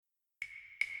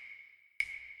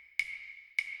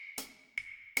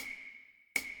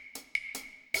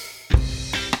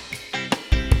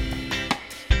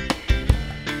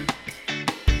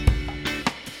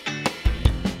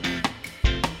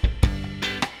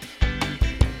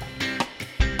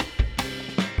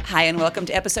Hi, and welcome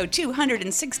to episode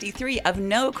 263 of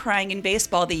No Crying in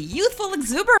Baseball, the youthful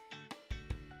exuberance.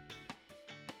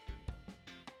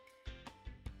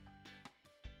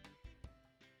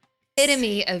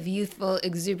 Epitome of youthful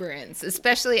exuberance,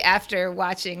 especially after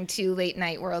watching 2 late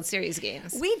night World Series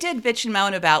games. We did bitch and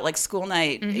moan about like school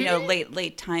night,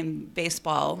 late time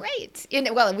baseball. Right. And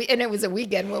it was a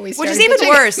weekend when we started. Which is even bitching.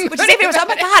 worse. Oh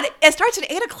my God, it starts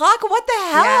at 8 o'clock. What the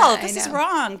hell? Yeah, This is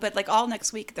wrong. But like all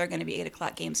next week, they're going to be 8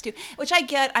 o'clock games too, which I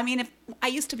get. I mean, if I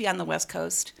used to be on the West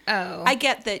Coast. Oh. I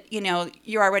get that,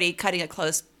 you're already cutting it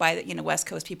close by the, West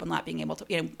Coast people not being able to,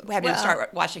 having to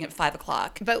start watching at 5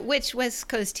 o'clock. But which West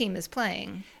Coast team is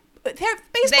playing?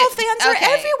 Baseball fans are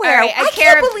everywhere. Right. I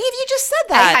can't believe you just said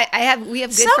that. We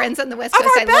have good friends on the West Coast.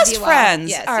 Of our I best love you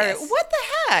friends all. Yes, are. yes. What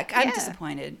the heck? I'm Yeah.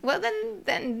 disappointed. Well,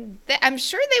 then I'm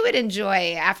sure they would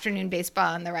enjoy afternoon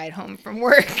baseball on the ride home from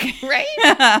work,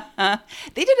 right?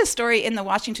 They did a story in the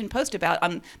Washington Post about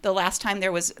the last time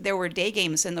there were day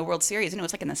games in the World Series, and it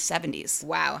was like in the 70s.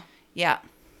 Wow. Yeah.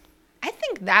 I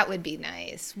think that would be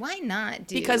nice. Why not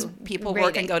do Because people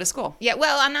work and go to school. Yeah,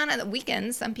 well, not on the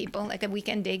weekends. Some people like a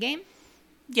weekend day game.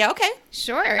 Yeah, okay.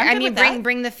 Sure. I'm good with that.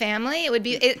 bring the family. It would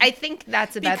be. I think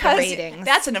that's about Because the ratings.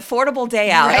 that's an affordable day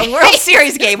out. Right. A World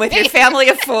Series game with your family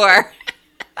of 4.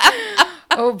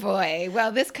 Oh boy.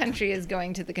 Well, this country is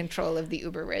going to the control of the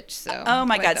uber rich. So. Oh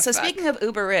my what God. the So fuck? speaking of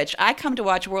uber rich, I come to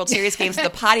watch World Series games at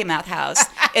the Potty Mouth House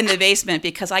in the basement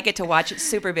because I get to watch it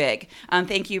super big.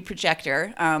 Thank you,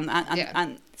 projector.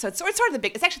 So it's sort of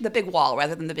it's actually the big wall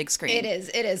rather than the big screen. It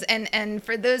is. And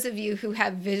for those of you who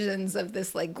have visions of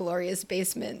this like glorious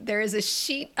basement, there is a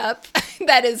sheet up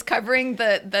that is covering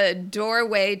the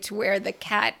doorway to where the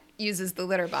cat uses the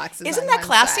litter boxes. Isn't on that one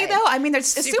classy side. though? I mean, it's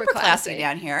super classy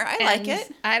down here. I like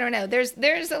it. I don't know. There's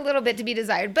a little bit to be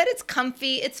desired, but it's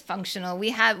comfy. It's functional. We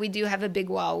do have a big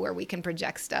wall where we can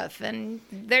project stuff, and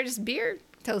there's beer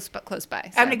close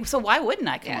by. So. I mean, so why wouldn't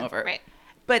I come over? Right.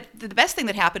 But the best thing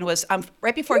that happened was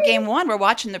right before Game 1, we're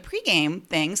watching the pregame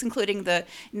things, including the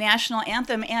national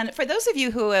anthem. And for those of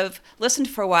you who have listened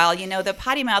for a while, the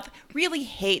Potty Mouth really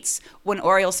hates when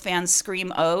Orioles fans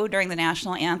scream "Oh" during the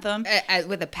national anthem.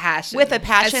 With a passion.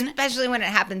 Especially when it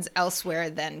happens elsewhere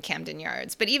than Camden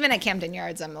Yards. But even at Camden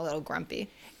Yards, I'm a little grumpy.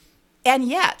 And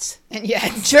yet,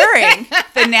 during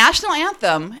the national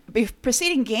anthem,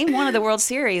 preceding Game 1 of the World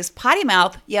Series, Potty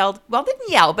Mouth yelled, well, didn't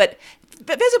yell, but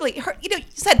visibly,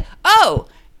 said, "Oh,"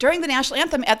 during the national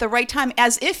anthem at the right time,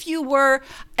 as if you were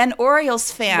an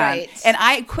Orioles fan. Right. And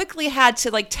I quickly had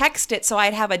to text it so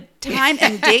I'd have a time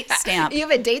and date stamp. You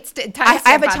have a date stamp. I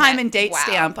have a time and date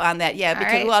stamp on that.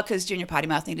 Yeah, All because Junior Potty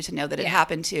Mouth needed to know that it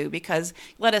happened too. Because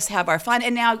let us have our fun.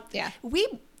 And now we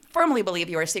firmly believe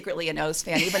you are secretly an O's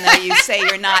fan, even though you say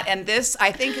you're not. And this,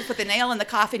 I think, is with the nail in the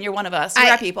coffin. You're one of us.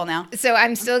 We're our people now. So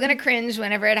I'm still going to cringe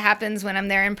whenever it happens when I'm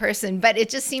there in person. But it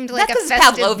just seemed like that's a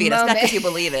festive Pavlovian. moment. It's not because you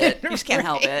believe it. You just can't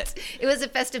help Right. it. It was a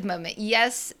festive moment.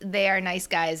 Yes, they are nice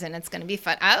guys, and it's going to be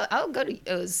fun. I'll go to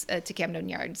O's to Camden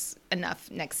Yards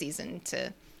enough next season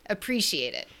to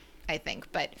appreciate it, I think.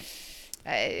 But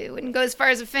I wouldn't go as far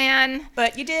as a fan.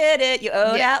 But you did it. You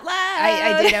owed out loud.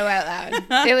 I did owe out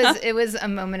loud. It was a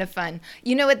moment of fun.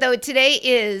 You know what, though? Today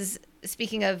is,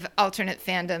 speaking of alternate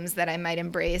fandoms that I might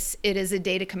embrace, it is a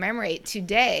day to commemorate.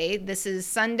 Today, this is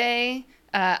Sunday,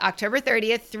 October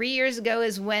 30th. 3 years ago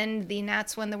is when the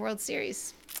Nats won the World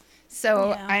Series.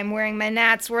 So I'm wearing my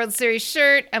Nats World Series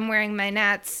shirt. I'm wearing my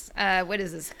Nats,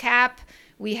 cap.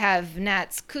 We have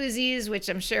Nats koozies, which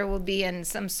I'm sure will be in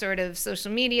some sort of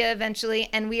social media eventually.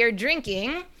 And we are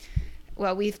drinking,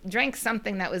 well, we drank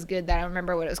something that was good that I don't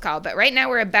remember what it was called. But right now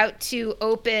we're about to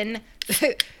open,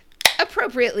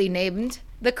 appropriately named,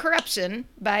 The Corruption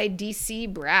by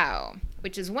DC Brau,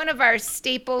 which is one of our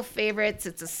staple favorites.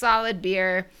 It's a solid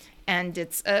beer, and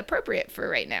it's appropriate for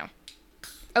right now.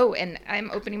 Oh, and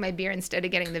I'm opening my beer instead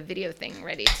of getting the video thing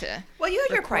ready to. Well, you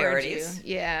have your record priorities.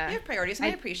 you. Yeah. You have priorities, and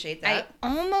I appreciate that. I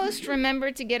almost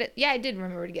remembered to get it. Yeah, I did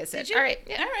remember to get it set. Did you? All right.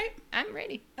 Yeah. All right. I'm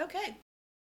ready. Okay.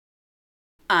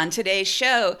 On today's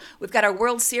show, we've got our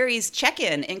World Series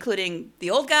check-in, including the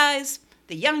old guys,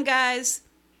 the young guys,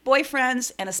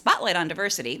 boyfriends, and a spotlight on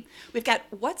diversity. We've got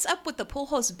What's Up with the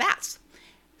Pujols Bats,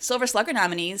 Silver Slugger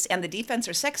nominees, and the Defense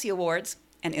Are Sexy Awards,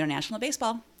 and international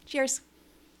baseball. Cheers.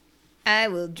 I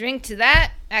will drink to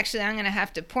that. Actually, I'm going to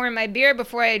have to pour my beer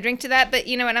before I drink to that. But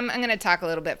you know what? I'm going to talk a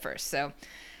little bit first. So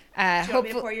Do you want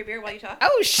me to pour your beer while you talk?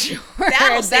 Oh, sure.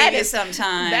 That'll save you some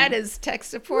time. That is tech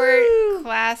support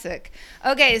classic.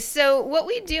 Okay, so what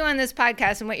we do on this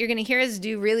podcast and what you're going to hear us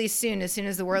do really soon as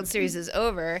the World Series is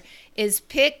over, is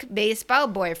pick baseball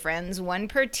boyfriends, one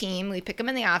per team. We pick them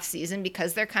in the off season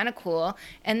because they're kind of cool.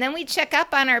 And then we check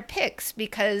up on our picks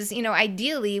because,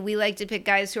 ideally we like to pick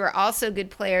guys who are also good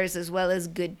players as well as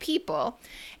good people.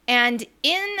 And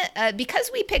because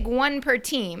we pick one per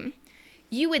team,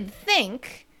 you would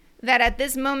think that at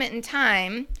this moment in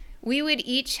time, we would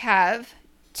each have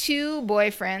two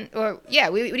boyfriends,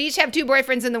 we would each have two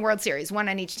boyfriends in the World Series, one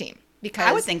on each team. Because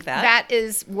I would think that. That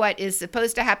is what is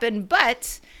supposed to happen.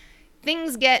 But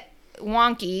things get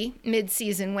wonky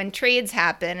mid-season when trades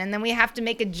happen, and then we have to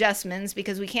make adjustments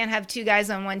because we can't have two guys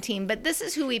on one team. But this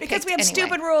is who we picked because we have anyway.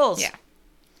 stupid rules. Yeah.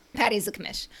 Patty's a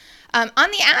commish. On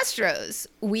the Astros,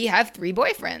 we have three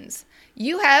boyfriends.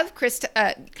 You have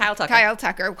Kyle Tucker. Kyle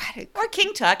Tucker. Or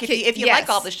King Tuck, if you like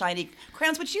all the shiny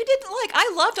crowns, which you didn't like.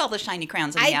 I loved all the shiny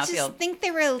crowns in the outfield. I just think they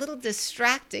were a little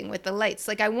distracting with the lights.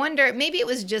 Like, I wonder, maybe it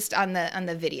was just on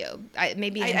the video.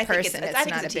 Maybe in person, it's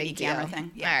not a big deal. Camera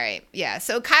thing. Yeah. All right, yeah.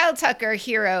 So Kyle Tucker,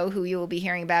 hero, who you will be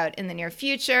hearing about in the near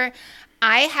future.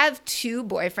 I have two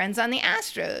boyfriends on the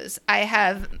Astros. I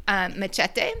have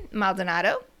Machete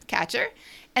Maldonado, catcher.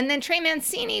 And then Trey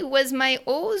Mancini was my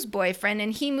O's boyfriend,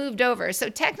 and he moved over. So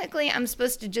technically, I'm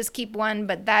supposed to just keep one,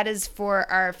 but that is for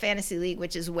our fantasy league,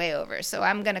 which is way over. So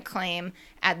I'm going to claim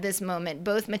at this moment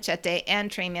both Machete and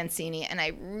Trey Mancini, and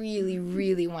I really,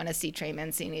 really want to see Trey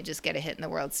Mancini just get a hit in the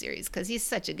World Series because he's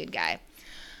such a good guy.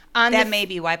 That may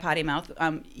be why Potty Mouth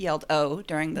yelled "Oh"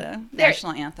 during the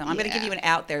national anthem. I'm going to give you an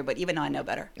out there, but even though I know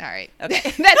better. All right.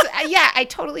 Okay. I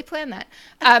totally planned that.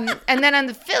 And then on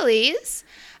the Phillies,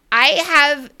 I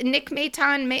have Nick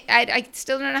Maton. I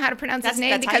still don't know how to pronounce his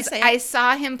name because I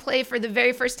saw him play for the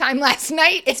very first time last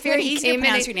night. It's very easy to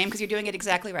pronounce your name because you're doing it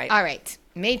exactly right. All right.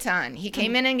 Maton. He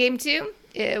came in game 2.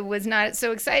 It was not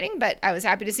so exciting, but I was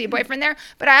happy to see a boyfriend there.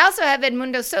 But I also have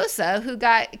Edmundo Sosa, who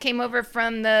came over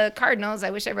from the Cardinals.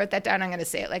 I wish I wrote that down. I'm going to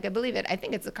say it like I believe it. I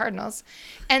think it's the Cardinals.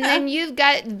 And then you've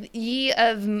got ye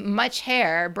of much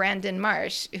hair, Brandon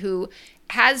Marsh, who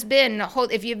has been,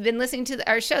 if you've been listening to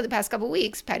our show the past couple of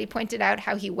weeks, Patty pointed out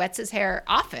how he wets his hair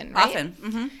often, right? Often.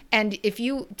 Mm-hmm. And if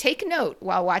you take note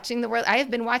while watching the World, I have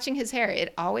been watching his hair.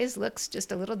 It always looks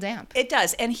just a little damp. It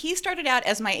does. And he started out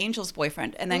as my Angels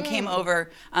boyfriend and then came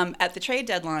over at the trade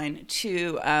deadline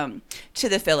to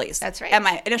the Phillies. That's right. And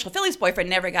my initial Phillies boyfriend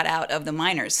never got out of the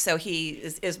minors. So he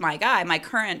is my guy, my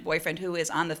current boyfriend who is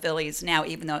on the Phillies now,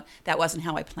 even though that wasn't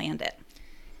how I planned it.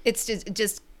 It's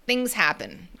just things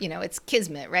happen. It's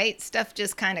kismet, right? Stuff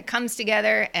just kind of comes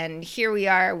together, and here we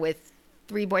are with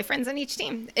 3 boyfriends on each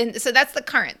team. And so that's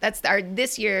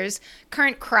this year's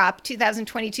current crop,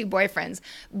 2022 boyfriends.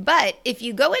 But if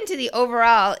you go into the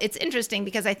overall, it's interesting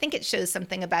because I think it shows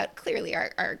something about clearly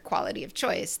our quality of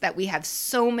choice, that we have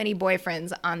so many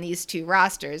boyfriends on these 2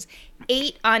 rosters,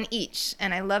 8 on each.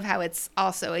 And I love how it's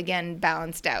also, again,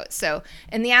 balanced out. So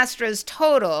in the Astros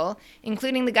total,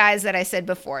 including the guys that I said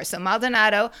before, so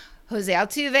Maldonado, Jose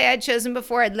Altuve I had chosen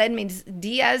before, Edledmir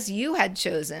Diaz you had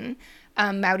chosen,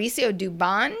 Mauricio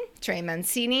Dubon, Trey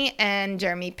Mancini, and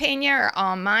Jeremy Pena are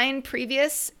all mine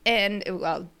previous, and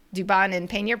Dubon and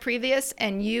Pena previous,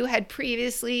 and you had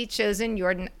previously chosen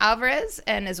Jordan Alvarez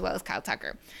and as well as Kyle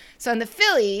Tucker. So in the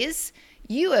Phillies,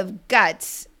 you have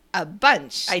got a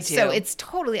bunch. I do. So it's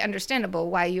totally understandable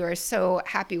why you are so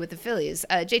happy with the Phillies.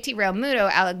 JT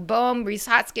Realmuto, Alec Boehm, Rhys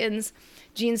Hoskins,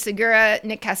 Gene Segura,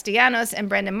 Nick Castellanos, and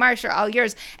Brandon Marsh are all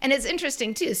yours. And it's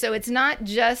interesting, too. So it's not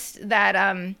just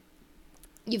that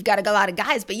you've got a lot of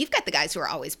guys, but you've got the guys who are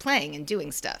always playing and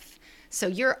doing stuff. So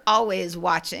you're always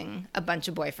watching a bunch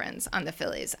of boyfriends on the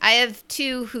Phillies. I have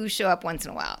 2 who show up once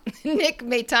in a while. Nick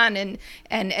Maton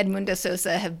and Edmundo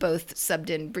Sosa have both subbed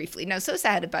in briefly. No, Sosa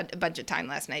had a bunch of time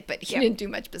last night, but he didn't do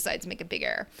much besides make a big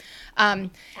error.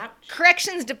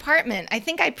 Corrections department. I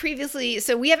think I previously,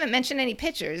 so we haven't mentioned any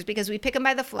pitchers because we pick them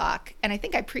by the flock. And I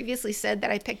think I previously said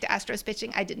that I picked Astros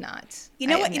pitching. I did not. You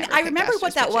know what? I remember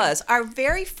what that was. Our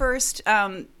very first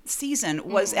season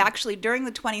was actually during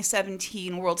the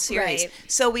 2017 World Series. Right.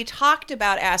 So we talked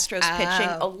about Astros pitching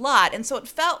a lot. And so it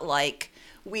felt like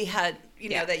we had,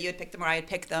 that you had picked them or I had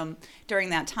picked them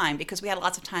during that time because we had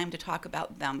lots of time to talk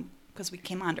about them because we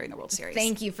came on during the World Series.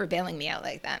 Thank you for bailing me out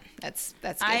like that. That's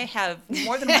good. I have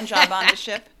more than one job on the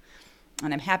ship,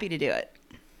 and I'm happy to do it.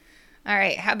 All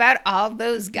right. How about all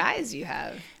those guys you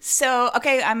have? So,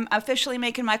 okay, I'm officially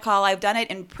making my call. I've done it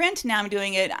in print. Now I'm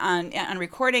doing it on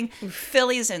recording.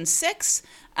 Phillies in 6.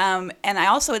 And I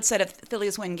also had said if the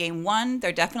Phillies win game 1,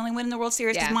 they're definitely winning the World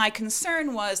Series because my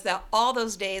concern was that all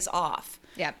those days off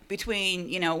Yep. between,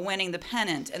 winning the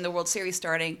pennant and the World Series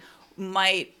starting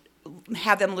might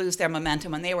have them lose their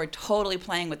momentum, and they were totally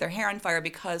playing with their hair on fire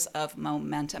because of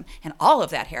momentum and all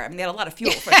of that hair. I mean, they had a lot of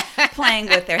fuel for playing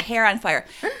with their hair on fire.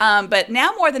 But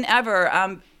now more than ever,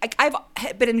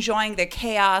 I've been enjoying the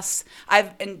chaos.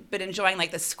 I've been enjoying like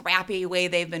the scrappy way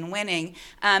they've been winning.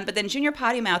 But then Junior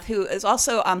Pottymouth, who is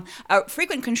also a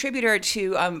frequent contributor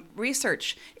to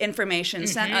research information,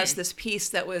 sent us this piece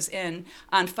that was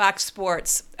on Fox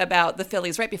Sports about the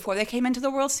Phillies right before they came into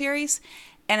the World Series.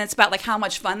 And it's about like how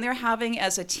much fun they're having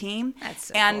as a team. That's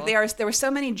so and cool. there were so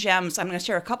many gems. I'm going to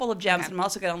share a couple of gems, and I'm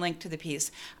also going to link to the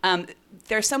piece.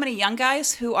 There are so many young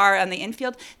guys who are on the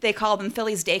infield. They call them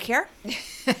Phillies daycare.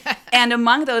 And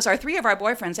among those are three of our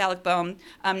boyfriends, Alec Bohm,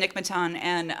 Nick Maton,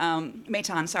 and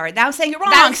Maton. Sorry, now I'm saying it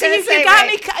wrong. No, So you got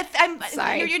me. I'm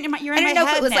sorry. You're in my head now. I didn't know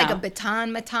if it was like a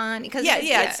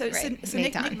Maton. So right.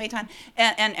 Nick Maton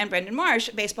and Brendan Marsh,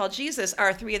 Baseball Jesus,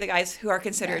 are three of the guys who are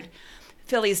considered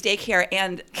Phillies daycare.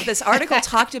 And this article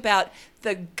talked about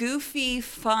the goofy,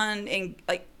 fun, and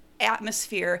like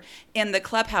atmosphere in the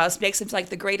clubhouse makes it like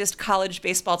the greatest college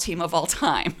baseball team of all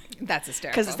time. That's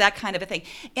hysterical. Because it's that kind of a thing.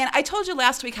 And I told you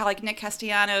last week how like Nick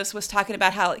Castellanos was talking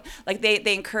about how like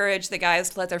they encourage the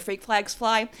guys to let their freak flags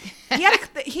fly.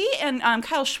 He and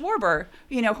Kyle Schwarber,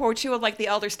 who are two of like the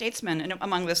elder statesmen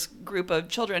among this group of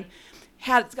children,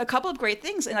 had a couple of great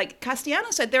things. And like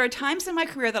Castellanos said, there are times in my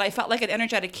career that I felt like an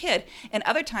energetic kid, and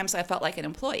other times I felt like an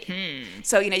employee.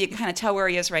 So, you can kind of tell where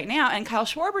he is right now. And Kyle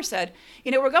Schwarber said,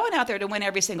 we're going out there to win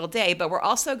every single day, but we're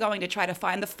also going to try to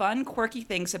find the fun, quirky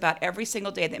things about every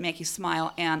single day that make you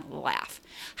smile and laugh.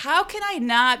 How can I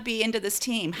not be into this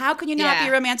team? How can you not be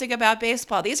romantic about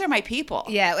baseball? These are my people.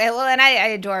 Yeah, well, and I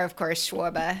adore, of course,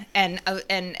 Schwarber, and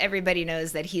everybody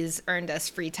knows that he's earned us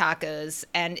free tacos,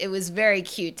 and it was very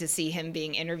cute to see him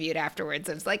being interviewed afterwards.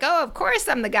 I was like, oh, of course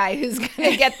I'm the guy who's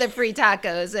going to get the free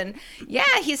tacos. And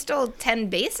yeah, he stole 10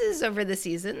 bases over the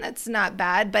season. That's not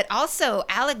bad. But also,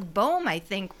 Alec Bohm, I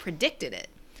think, predicted it.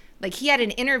 Like, he had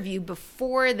an interview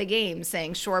before the game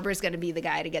saying Schwarber's going to be the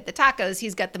guy to get the tacos.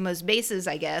 He's got the most bases,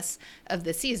 I guess, of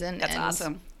the season. That's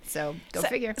awesome. So go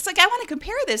figure. It's like I want to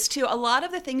compare this to a lot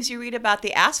of the things you read about the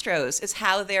Astros is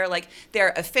how they're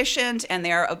efficient and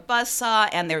they're a buzzsaw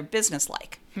and they're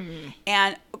businesslike.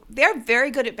 And they're very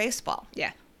good at baseball.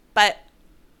 Yeah. But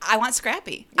I want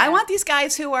scrappy. Yeah. I want these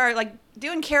guys who are like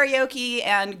doing karaoke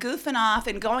and goofing off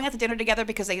and going out to dinner together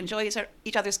because they enjoy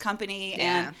each other's company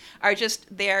and are just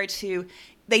there to.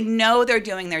 They know they're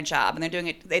doing their job and they're doing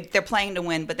it. They're playing to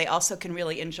win, but they also can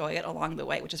really enjoy it along the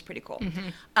way, which is pretty cool.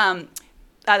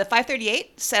 The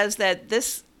 538 says that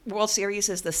this World Series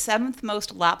is the 7th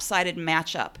most lopsided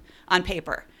matchup on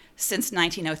paper since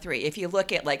 1903. If you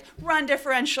look at like run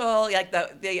differential, like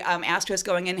the Astros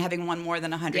going in having won more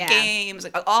than 100 games,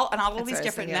 like all of these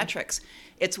different metrics,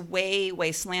 it's way,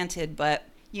 way slanted. But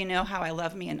you know how I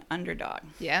love me an underdog.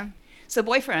 Yeah. So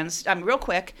boyfriends, real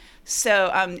quick.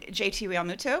 So JT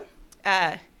Realmuto,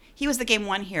 he was the Game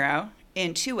 1 hero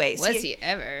in two ways. Was he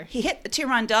ever? He hit the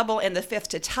 2-run double in the 5th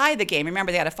to tie the game. Remember,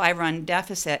 they had a 5-run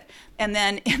deficit. And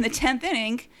then in the 10th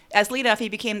inning, as leadoff, he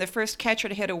became the first catcher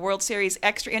to hit a World Series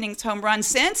extra innings home run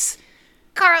since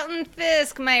Carlton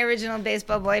Fisk, my original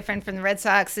baseball boyfriend from the Red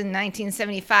Sox in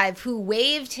 1975, who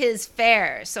waived his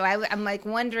fare. So I'm like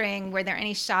wondering, were there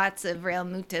any shots of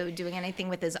Realmuto doing anything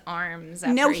with his arms?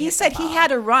 No, he said he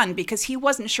had a run because he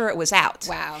wasn't sure it was out.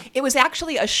 Wow. It was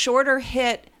actually a shorter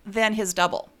hit than his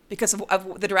double because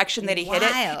of the direction that he hit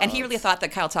it. And he really thought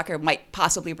that Kyle Tucker might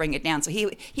possibly bring it down. So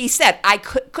he said, I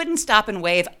couldn't stop and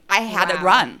wave. I had to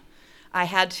run. I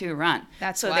had to run.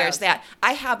 That's so wild. There's that.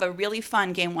 I have a really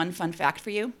fun Game 1 fun fact for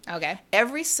you. Okay.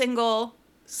 Every single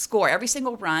score, every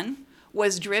single run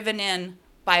was driven in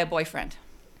by a boyfriend.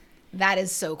 That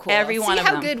is so cool. Every one of them.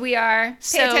 See how good we are.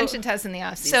 Pay attention to us in the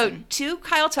offseason. So 2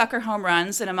 Kyle Tucker home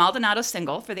runs and a Maldonado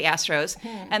single for the Astros,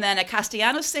 and then a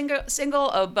Castellanos single,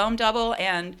 a Bohm double,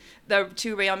 and the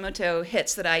 2 Realmuto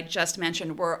hits that I just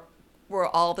mentioned were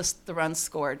all the runs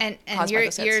scored. And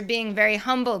you're being very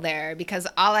humble there because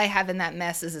all I have in that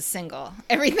mess is a single.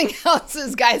 Everything else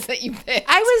is guys that you picked.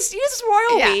 This is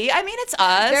royal we. I mean, it's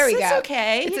us. There we go. It's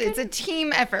okay. It's a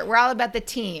team effort. We're all about the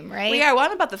team, right? We are. Well,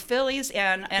 I'm about the Phillies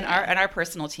and our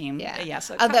personal team. Yeah.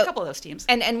 So a couple of those teams.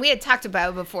 And we had talked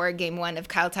about before Game 1 of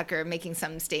Kyle Tucker making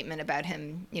some statement about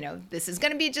him, this is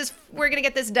going to be we're going to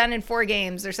get this done in 4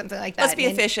 games or something like that. Let's be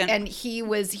efficient. And he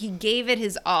gave it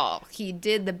his all. He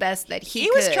did the best that he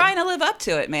could. Was trying to live up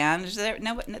to it, man.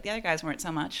 The other guys weren't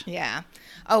so much. Yeah.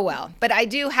 Oh, well. But I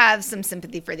do have some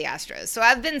sympathy for the Astros. So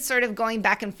I've been sort of going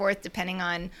back and forth depending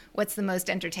on what's the most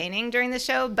entertaining during the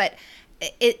show. But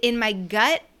in my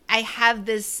gut, I have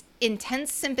this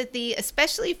intense sympathy,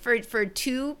 especially for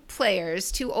two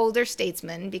players, two older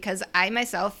statesmen, because I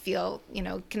myself feel,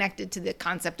 connected to the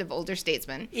concept of older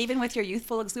statesmen. Even with your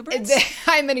youthful exuberance?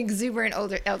 I'm an exuberant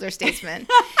elder statesman.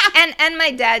 and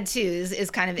my dad, too, is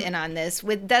kind of in on this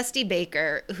with Dusty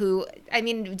Baker, who,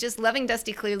 just loving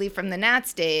Dusty clearly from the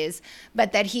Nats days,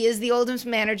 but that he is the oldest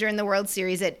manager in the World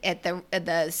Series at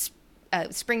the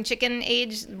spring chicken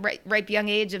age, ripe young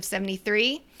age of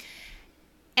 73.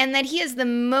 And that he has the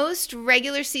most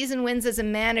regular season wins as a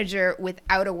manager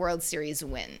without a World Series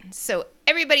win. So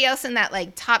everybody else in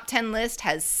that top 10 list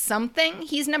has something.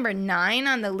 He's number 9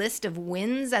 on the list of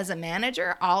wins as a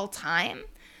manager all time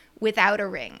without a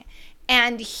ring.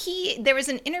 And there was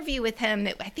an interview with him,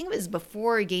 I think it was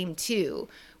before Game 2,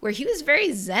 where he was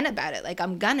very zen about it.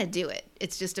 I'm going to do it.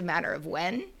 It's just a matter of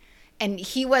when. And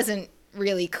he wasn't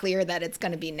really clear that it's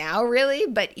going to be now, really,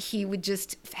 but he would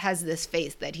just has this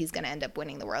faith that he's going to end up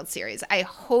winning the World Series. I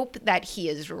hope that he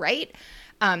is right.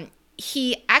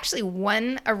 He actually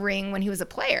won a ring when he was a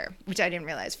player, which I didn't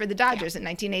realize, for the Dodgers in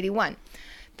 1981.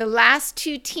 The last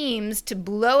 2 teams to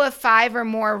blow a 5 or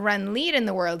more run lead in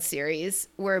the World Series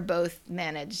were both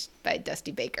managed by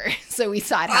Dusty Baker. So we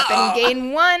saw it happen in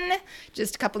Game 1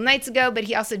 just a couple nights ago, but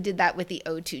he also did that with the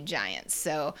 0-2 Giants.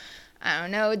 So I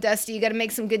don't know, Dusty, you got to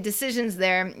make some good decisions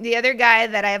there. The other guy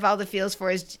that I have all the feels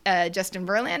for is Justin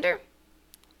Verlander,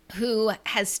 who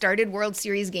has started World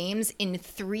Series games in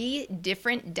 3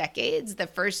 different decades. The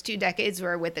first 2 decades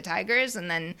were with the Tigers and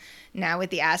then now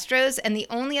with the Astros. And the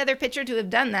only other pitcher to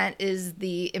have done that is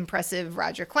the impressive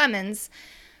Roger Clemens.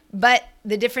 But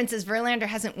the difference is Verlander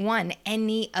hasn't won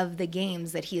any of the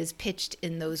games that he has pitched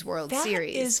in those World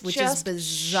Series, which is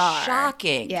bizarre.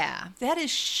 Shocking. Yeah. That is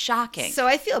shocking. So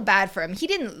I feel bad for him. He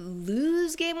didn't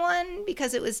lose Game 1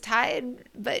 because it was tied,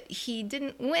 but he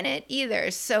didn't win it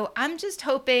either. So I'm just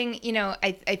hoping,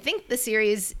 I think the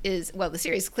series is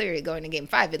clearly going to Game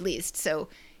 5 at least. So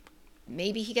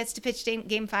maybe he gets to pitch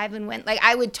Game 5 and win.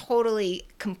 I would totally,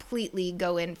 completely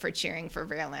go in for cheering for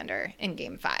Verlander in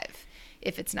Game 5.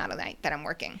 If it's not a night that I'm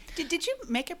working. Did you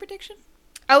make a prediction?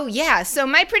 Oh, yeah. So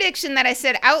my prediction that I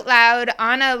said out loud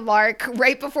on a lark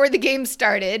right before the game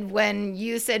started when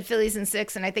you said Phillies in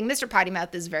 6, and I think Mr.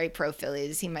 Pottymouth is very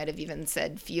pro-Phillies. He might have even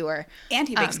said fewer. And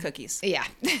he bakes cookies. Yeah.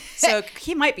 So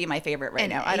he might be my favorite right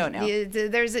now. I don't know. He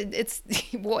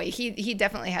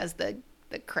definitely has the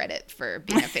credit for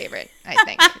being a favorite, I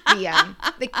think.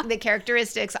 The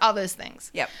characteristics, all those things.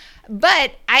 Yep.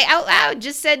 But I out loud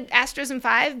just said Astros in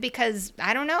 5 because,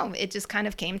 I don't know, it just kind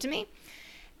of came to me.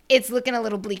 It's looking a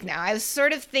little bleak now. I was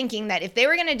sort of thinking that if they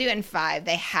were going to do it in 5,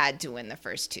 they had to win the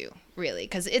first 2, really,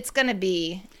 because it's going to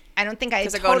be... I don't think I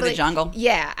because they're going to the jungle.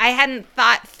 Yeah, I hadn't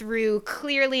thought through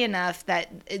clearly enough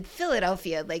that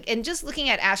Philadelphia, and just looking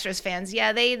at Astros fans,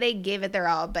 yeah, they gave it their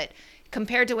all, but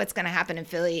compared to what's going to happen in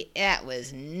Philly, it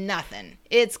was nothing.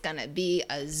 It's going to be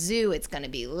a zoo. It's going to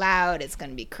be loud. It's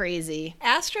going to be crazy.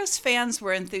 Astros fans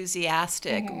were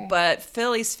enthusiastic, but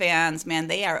Phillies fans, man,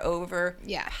 they are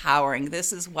overpowering.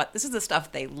 This is the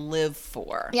stuff they live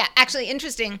for. Yeah, actually,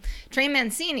 interesting. Trey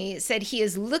Mancini said he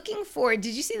is looking forward.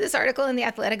 Did you see this article in The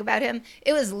Athletic about him?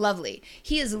 It was lovely.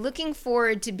 He is looking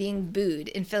forward to being booed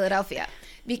in Philadelphia.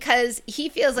 Because he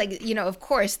feels like, of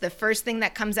course, the first thing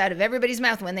that comes out of everybody's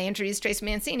mouth when they introduce Trace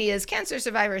Mancini is cancer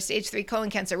survivor, stage 3 colon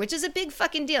cancer, which is a big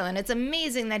fucking deal. And it's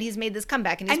amazing that he's made this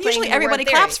comeback. And usually everybody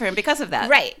claps for him because of that.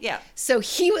 Right. Yeah. So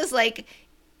he was like,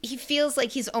 he feels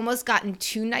like he's almost gotten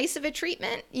too nice of a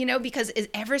treatment, because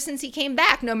ever since he came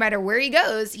back, no matter where he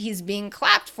goes, he's being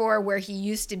clapped for where he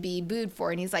used to be booed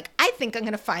for. And he's like, I think I'm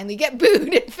going to finally get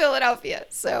booed in Philadelphia.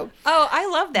 So, oh, I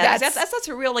love that. That's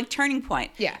a real turning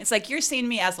point. Yeah. It's like you're seeing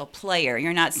me as a player.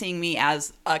 You're not seeing me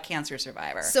as a cancer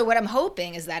survivor. So what I'm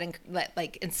hoping is that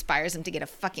inspires him to get a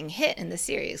fucking hit in the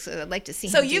series. So I'd like to see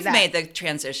him So do you've that. made the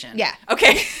transition. Yeah.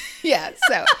 Okay. Yeah.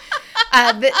 So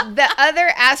the other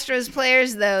Astros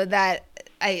players, though, that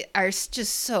are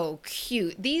just so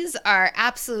cute. These are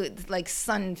absolute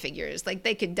sun figures.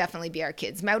 They could definitely be our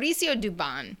kids. Mauricio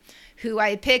Dubon, who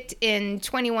I picked in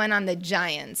 21 on the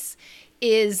Giants,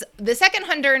 is the second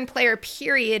Honduran player,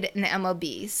 period, in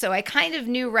MLB. So I kind of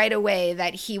knew right away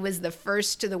that he was the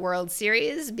first to the World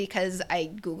Series because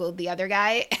I Googled the other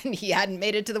guy and he hadn't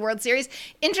made it to the World Series.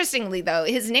 Interestingly, though,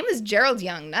 his name is Gerald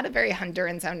Young, not a very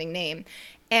Honduran-sounding name.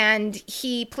 And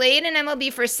he played in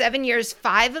MLB for 7 years.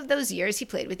 5 of those years he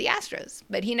played with the Astros,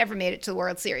 but he never made it to the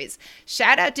World Series.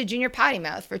 Shout out to Junior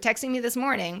Pottymouth for texting me this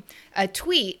morning a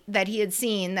tweet that he had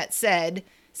seen that said,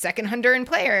 second Honduran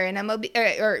player in MLB,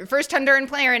 or first Honduran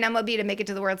player in MLB to make it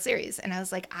to the World Series. And I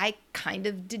was like, I kind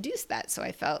of deduced that. So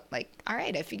I felt like, all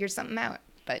right, I figured something out.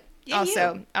 But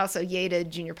Yeah, also yay to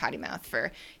Junior Potty Mouth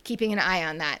for keeping an eye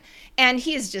on that. And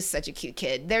he is just such a cute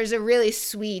kid. There's a really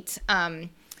sweet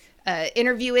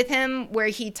interview with him where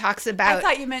he talks about. I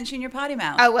thought you meant Junior Potty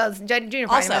Mouth. Oh well, Junior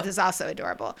Potty Mouth is also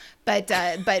adorable. But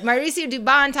Mauricio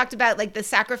Dubon talked about like the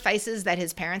sacrifices that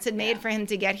his parents had made for him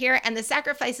to get here, and the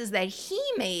sacrifices that he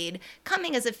made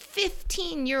coming as a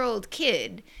 15-year-old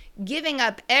kid, giving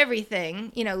up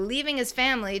everything, leaving his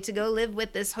family to go live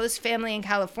with this host family in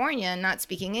California and not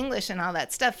speaking English and all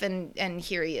that stuff. And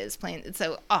here he is playing.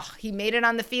 So, he made it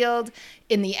on the field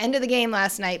in the end of the game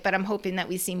last night, but I'm hoping that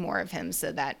we see more of him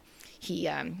so that he,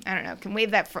 can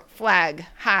wave that flag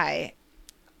high.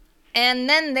 And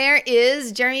then there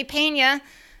is Jeremy Pena,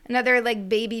 another like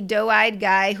baby doe-eyed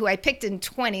guy who I picked in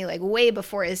 20, like way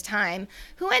before his time,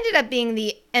 who ended up being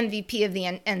the MVP of the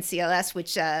NCLS,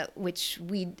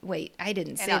 I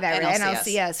didn't say that right.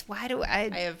 NLCS. Why do I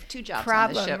have two jobs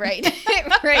problem, on this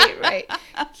ship. Right.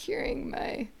 Curing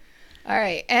my. All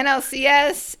right,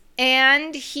 NLCS,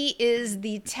 and he is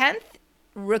the 10th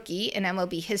rookie in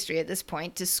MLB history at this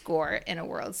point to score in a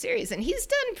World Series, and he's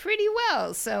done pretty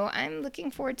well. So I'm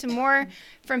looking forward to more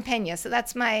from Pena. So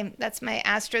that's my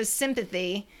Astros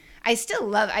sympathy. I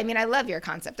love your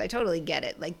concept. I totally get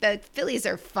it. Like, the Phillies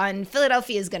are fun.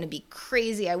 Philadelphia is going to be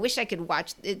crazy. I wish I could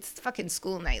watch. It's fucking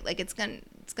school night. Like, it's going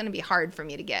to be hard for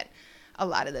me to get a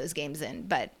lot of those games in,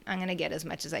 but I'm going to get as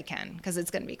much as I can because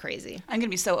it's going to be crazy. I'm going to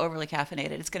be so overly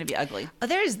caffeinated. It's going to be ugly. Oh,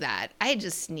 there's that. I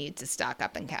just need to stock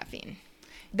up on caffeine.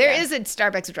 There is a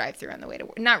Starbucks drive-thru on the way to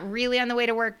work. Not really on the way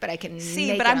to work, but I can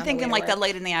see. But I'm thinking like that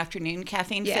late in the afternoon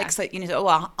caffeine fix that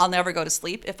I'll never go to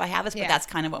sleep if I have this. But that's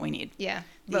kind of what we need. Yeah,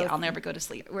 I'll never go to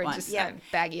sleep. We're just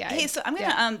baggy-eyed. Hey, so I'm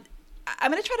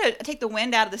gonna try to take the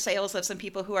wind out of the sails of some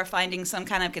people who are finding some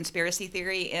kind of conspiracy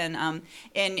theory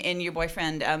in your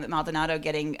boyfriend Maldonado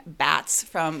getting bats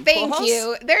from Thank Pujols.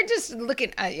 you. They're just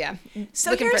looking.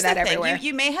 So looking here's for that the thing. everywhere.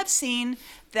 You may have seen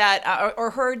that or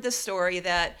heard the story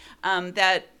that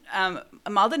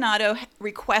Maldonado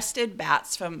requested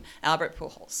bats from Albert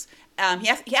Pujols.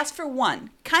 He asked for one,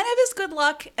 kind of as good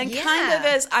luck and kind of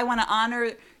as I want to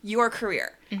honor your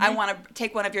career. Mm-hmm. I want to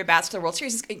take one of your bats to the World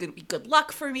Series. It's going to be good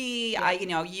luck for me.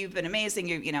 Yeah. You've been amazing.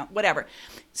 Whatever.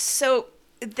 So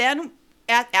then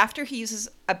after he uses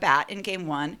a bat in game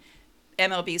one,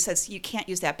 MLB says you can't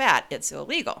use that bat. It's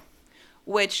illegal,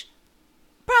 which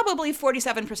probably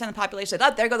 47% of the population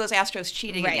said, there go those Astros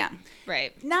cheating again.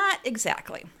 Right. Not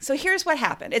exactly. So here's what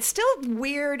happened. It's still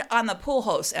weird on the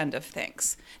Pujols end of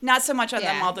things, not so much on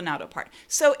the Maldonado part.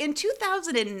 So in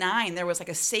 2009, there was like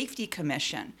a safety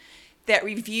commission that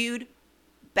reviewed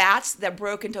bats that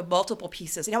broke into multiple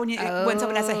pieces. When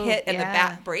someone has a hit and the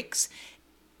bat breaks,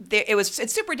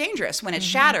 it's super dangerous when it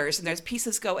shatters and there's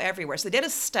pieces go everywhere. So they did a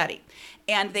study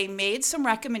and they made some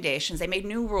recommendations. They made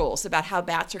new rules about how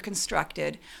bats are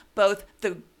constructed. Both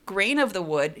the grain of the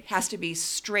wood has to be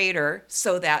straighter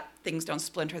so that things don't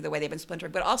splinter the way they've been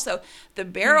splintered, but also the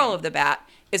barrel of the bat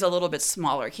is a little bit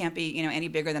smaller. It can't be, any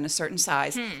bigger than a certain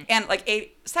size. And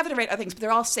like 7 or 8 other things, but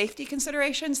they're all safety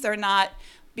considerations. They're not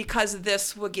because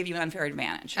this will give you an unfair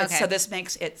advantage. Okay. So this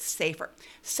makes it safer.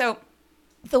 So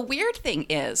the weird thing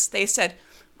is they said,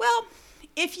 well,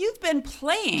 if you've been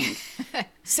playing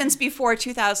since before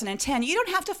 2010, you don't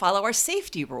have to follow our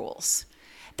safety rules.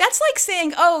 That's like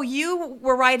saying, you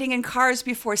were riding in cars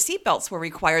before seatbelts were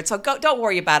required, so don't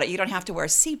worry about it. You don't have to wear a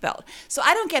seatbelt. So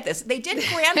I don't get this. They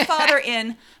didn't grandfather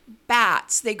in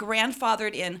bats. They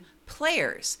grandfathered in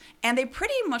players. And they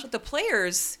pretty much let the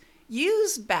players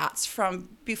use bats from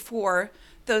before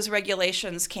those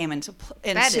regulations came into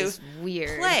that is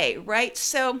weird. Play, right?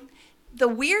 So the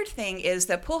weird thing is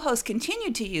that Pujols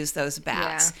continued to use those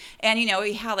bats. Yeah. And,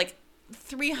 he had like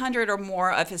 300 or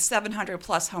more of his 700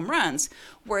 plus home runs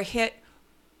were hit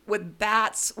with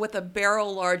bats with a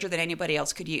barrel larger than anybody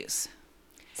else could use.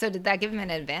 So did that give him an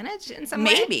advantage in some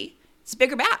way? Maybe. It's a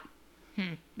bigger bat.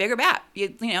 Bigger bat.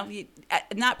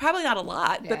 Probably not a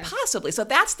lot, but possibly. So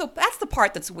that's the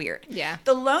part that's weird. Yeah.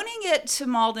 The loaning it to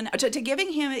Maldonado, to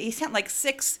giving him, he sent like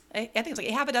 6, I think it's like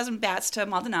half a dozen bats to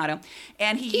Maldonado,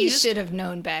 and he should have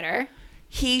known better.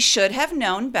 He should have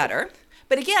known better.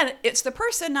 But again, it's the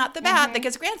person, not the bat, that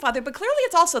gets grandfathered. But clearly,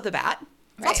 it's also the bat.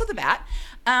 It's also the bat.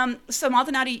 So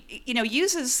Maldonado,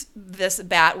 uses this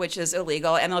bat, which is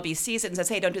illegal. MLB sees it and says,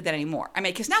 hey, don't do that anymore.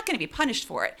 He's not going to be punished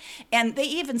for it. And they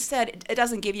even said it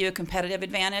doesn't give you a competitive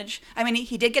advantage.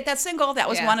 He did get that single. That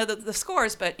was one of the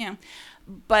scores. But,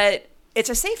 but it's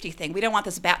a safety thing. We don't want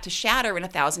this bat to shatter in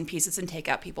 1,000 pieces and take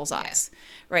out people's eyes.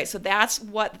 Right? So that's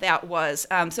what that was.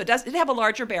 So it did have a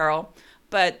larger barrel.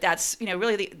 but that's,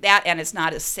 really that, and it's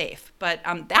not as safe. But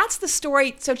that's the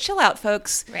story. So chill out,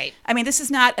 folks. Right. I mean, this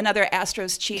is not another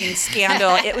Astros cheating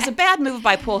scandal. It was a bad move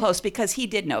by Pujols because he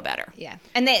did know better. Yeah.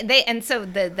 And so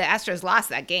the Astros lost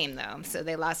that game, though. So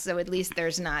they lost. So at least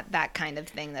there's not that kind of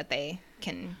thing that they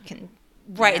can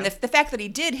Right, and the fact that he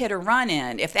did hit a run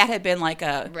in, if that had been like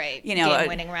a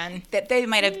game-winning run, that they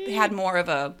might have had more of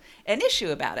an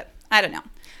issue about it. I don't know.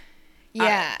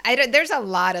 Yeah, there's a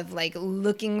lot of like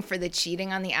looking for the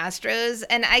cheating on the Astros,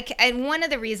 and one of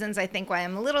the reasons I think why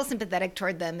I'm a little sympathetic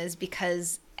toward them is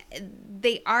because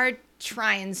they are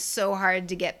trying so hard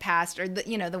to get past, or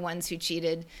the ones who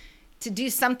cheated, to do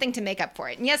something to make up for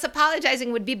it. And yes,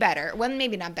 apologizing would be better. Well,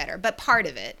 maybe not better, but part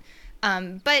of it.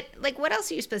 But like, what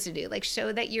else are you supposed to do? Like,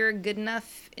 show that you're good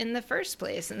enough in the first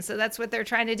place. And so that's what they're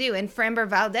trying to do. And Framber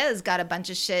Valdez got a bunch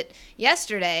of shit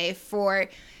yesterday for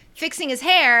fixing his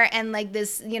hair and like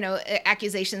this,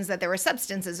 accusations that there were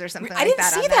substances or something like that. I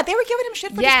didn't see that. They were giving him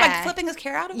shit for just like flipping his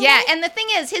hair out of the way. And the thing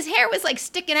is, his hair was like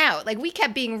sticking out. Like, we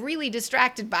kept being really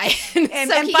distracted by it.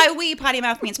 And by we, potty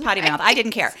mouth means potty mouth. I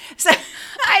didn't care. So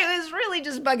I was really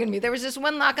just bugging me. There was just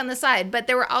one lock on the side, but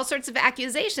there were all sorts of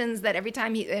accusations that every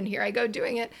time and here I go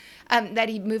doing it, that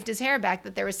he moved his hair back,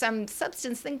 that there was some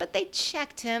substance thing, but they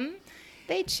checked him.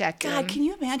 God, can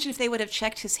you imagine if they would have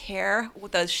checked his hair?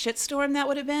 What the shitstorm that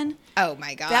would have been? Oh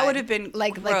my God. That would have been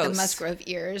like gross. the Musgrove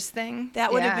ears thing.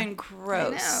 That would have been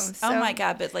gross. I know. So, oh my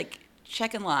God, but like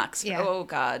checking locks. Yeah. Oh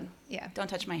God. Yeah. Don't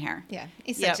touch my hair. Yeah.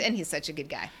 He's such a good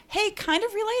guy. Hey, kind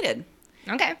of related.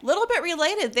 Okay. A little bit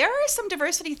related. There are some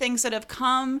diversity things that have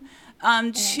come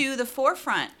to the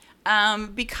forefront.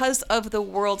 Because of the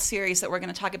World Series that we're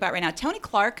going to talk about right now. Tony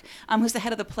Clark, who's the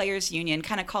head of the Players Union,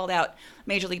 kind of called out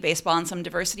Major League Baseball on some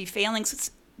diversity failings. It's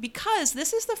because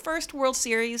this is the first World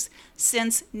Series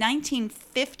since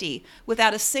 1950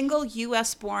 without a single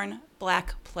U.S.-born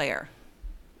black player.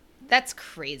 That's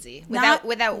crazy.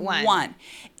 Without one.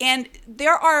 And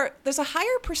there's a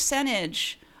higher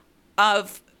percentage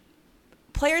of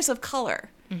players of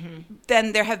color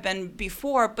than there have been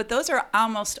before, but those are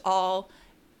almost all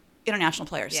international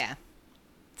players. Yeah.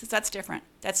 So that's different.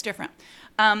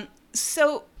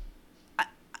 So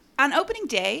on opening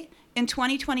day in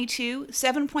 2022,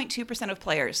 7.2% of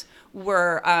players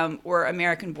were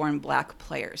American-born black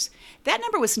players. That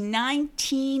number was 19%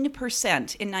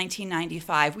 in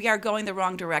 1995. We are going the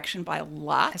wrong direction by a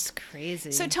lot. That's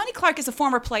crazy. So Tony Clark is a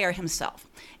former player himself,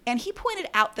 and he pointed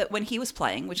out that when he was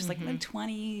playing, which is like in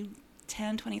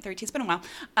 2010, 2013, it's been a while,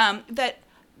 that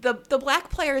the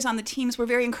black players on the teams were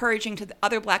very encouraging to the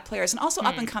other black players and also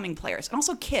up-and-coming players and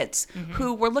also kids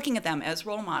who were looking at them as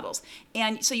role models.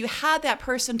 And so you had that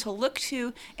person to look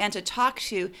to and to talk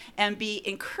to and be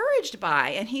encouraged by.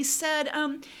 And he said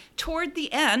toward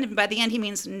the end, by the end he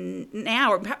means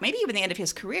now, or maybe even the end of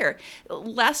his career,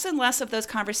 less and less of those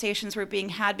conversations were being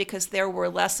had because there were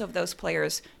less of those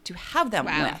players to have them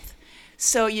with.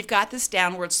 So you've got this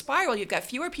downward spiral. You've got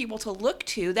fewer people to look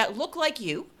to that look like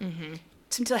you.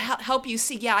 To help you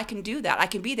see, I can do that. I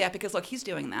can be that because, look, he's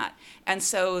doing that. And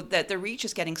so that the reach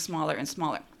is getting smaller and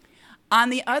smaller. On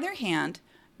the other hand,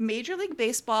 Major League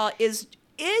Baseball has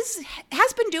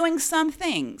been doing some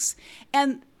things.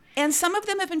 And some of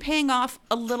them have been paying off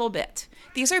a little bit.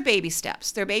 These are baby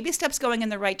steps. They're baby steps going in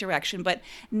the right direction. But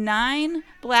 9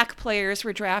 black players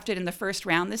were drafted in the first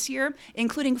round this year,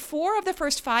 including 4 of the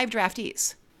first 5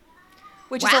 draftees.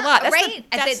 Which is a lot. That's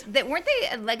right. Weren't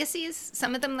they legacies?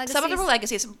 Some of them legacies? Some of them were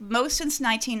legacies, most since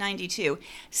 1992.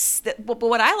 But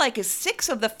what I like is 6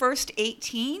 of the first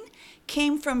 18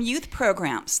 came from youth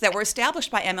programs that were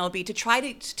established by MLB to try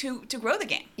to grow the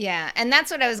game. Yeah, and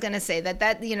that's what I was going to say,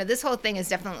 that this whole thing is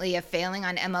definitely a failing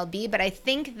on MLB, but I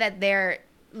think that they're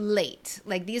late.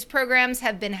 Like, these programs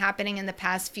have been happening in the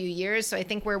past few years, so I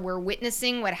think we're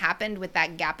witnessing what happened with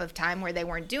that gap of time where they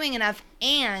weren't doing enough,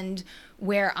 and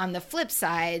where on the flip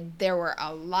side there were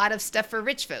a lot of stuff for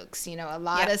rich folks, a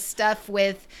lot of stuff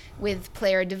with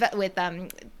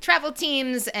travel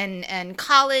teams and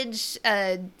college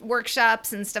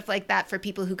workshops and stuff like that for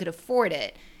people who could afford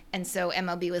it. And so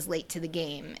MLB was late to the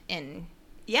game in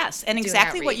yes, and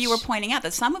exactly what you were pointing out,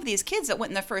 that some of these kids that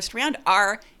went in the first round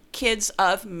are kids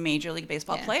of Major League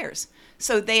Baseball players.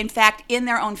 So they, in fact, in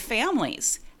their own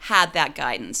families had that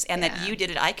guidance, and that you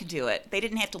did it, I could do it. They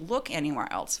didn't have to look anywhere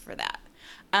else for that.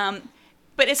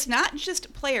 But it's not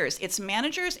just players. It's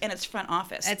managers and it's front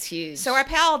office. That's huge. So our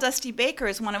pal Dusty Baker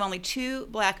is one of only 2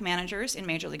 black managers in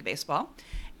Major League Baseball.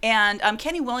 And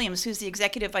Kenny Williams, who's the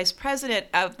executive vice president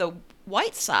of the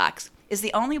White Sox, is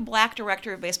the only black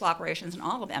director of baseball operations in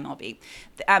all of MLB.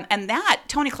 And that,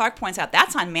 Tony Clark points out,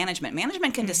 that's on management.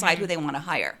 Management can decide who they want to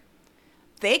hire.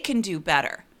 They can do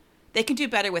better. They can do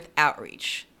better with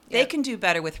outreach. They can do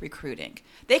better with recruiting.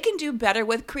 They can do better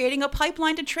with creating a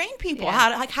pipeline to train people.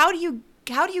 Yeah. How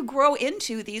do you grow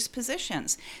into these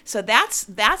positions? So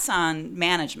that's on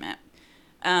management.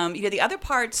 The other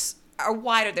parts are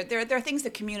wider. There are things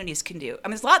that communities can do. I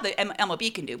mean, there's a lot that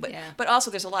MLB can do, but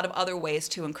also there's a lot of other ways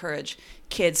to encourage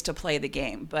kids to play the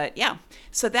game. But yeah,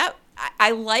 so that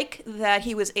I like that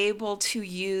he was able to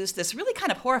use this really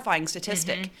kind of horrifying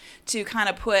statistic to kind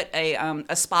of put a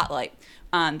spotlight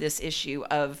on this issue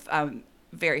of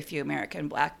very few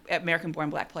American-born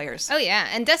black players. Oh yeah,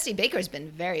 and Dusty Baker's been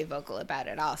very vocal about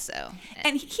it also.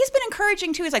 And he's been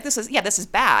encouraging too. He's like, this is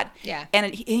bad. Yeah.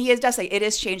 And he does say it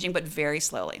is changing, but very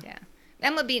slowly. Yeah.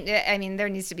 MLB, I mean, there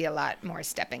needs to be a lot more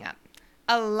stepping up.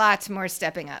 A lot more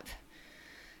stepping up.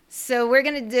 So we're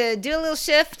going to do a little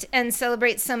shift and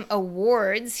celebrate some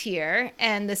awards here.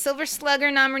 And the Silver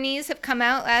Slugger nominees have come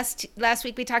out. Last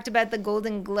week we talked about the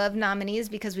Golden Glove nominees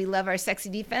because we love our sexy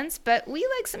defense, but we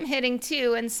like some hitting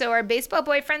too. And so our baseball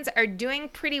boyfriends are doing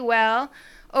pretty well.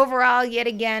 Overall, yet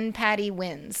again, Patty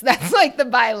wins. That's like the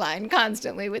byline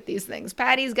constantly with these things.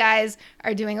 Patty's guys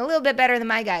are doing a little bit better than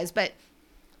my guys, but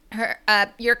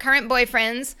your current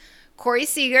boyfriends, Corey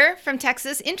Seager from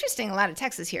Texas. Interesting, a lot of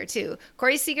Texas here, too.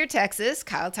 Corey Seager, Texas.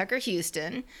 Kyle Tucker,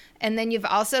 Houston. And then you've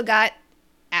also got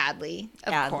Adley,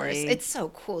 of course. It's so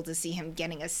cool to see him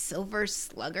getting a Silver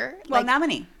Slugger. Well,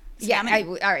 nominee. Yeah,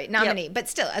 all right, nominee. Yep. But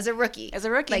still, as a rookie.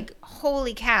 Like,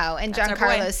 holy cow. And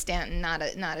Giancarlo Stanton, not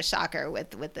a shocker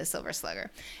with the Silver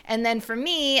Slugger. And then for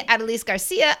me, Adolis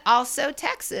Garcia, also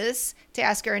Texas.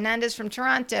 Teoscar Hernandez from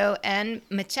Toronto. And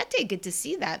Machete, good to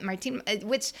see that. Martin,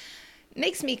 which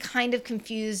makes me kind of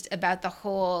confused about the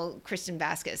whole Christian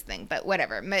Vasquez thing, but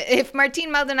whatever. If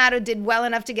Martin Maldonado did well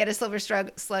enough to get a Silver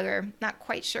Slugger, not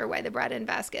quite sure why they brought in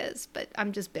Vasquez, but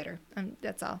I'm just bitter.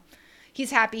 That's all. He's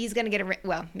happy. He's going to get a ring.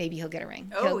 Well, maybe he'll get a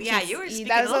ring. Oh, yeah. You were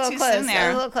speaking a little too soon there. That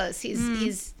was a little close.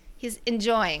 He's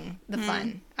enjoying the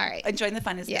fun. All right. Enjoying the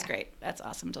fun is great. That's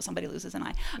awesome until somebody loses an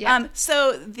eye. Yeah.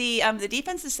 So the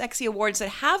Defense is Sexy awards that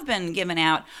have been given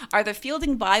out are the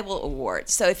Fielding Bible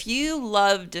Awards. So if you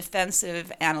love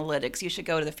defensive analytics, you should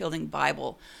go to the Fielding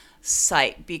Bible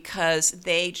site because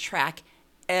they track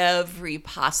every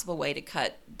possible way to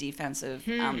cut defensive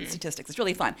statistics. It's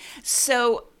really fun.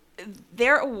 So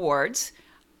their awards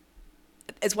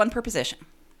is one per position.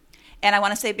 And I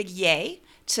want to say a big yay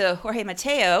to Jorge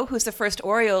Mateo, who's the first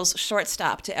Orioles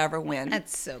shortstop to ever win.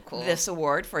 That's so cool. This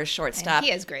award for a shortstop. And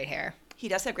he has great hair. He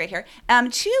does have great hair.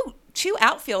 Two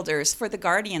outfielders for the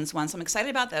Guardians one, so I'm excited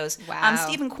about those. Wow.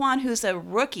 Stephen Kwan, who's a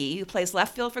rookie who plays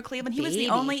left field for Cleveland. He was the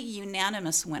only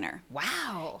unanimous winner.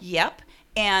 Wow. Yep.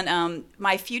 And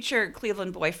my future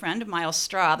Cleveland boyfriend, Miles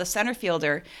Straw, the center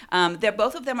fielder,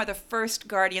 both of them are the first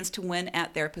Guardians to win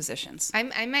at their positions.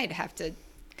 I might have to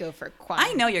go for Kwan.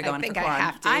 I know you're going for Kwan. I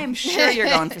have to. I am sure you're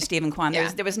going for Stephen Kwan.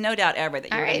 Yeah. There was no doubt ever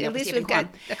that you were going to go for Stephen Kwan. At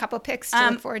least we've got a couple picks to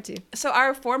look forward to. So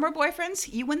our former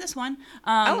boyfriends, you win this one.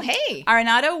 Hey.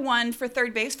 Arenado won for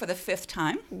third base for the 5th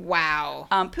time. Wow.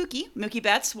 Mookie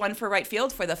Betts won for right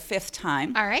field for the 5th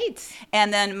time. All right.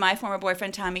 And then my former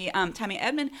boyfriend, Tommy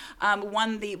Edman,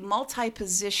 won the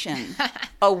multi-position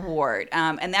award.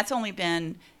 And that's only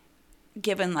been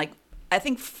given I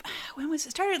think when was it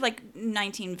started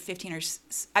 2015 or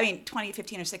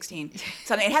 16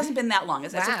 something. It hasn't been that long.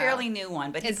 It's a fairly new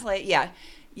one, but he played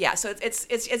so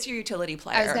it's your utility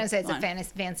player. I was going to say it's a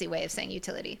fancy way of saying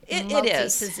utility. It is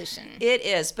multi-position. It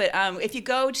is, but if you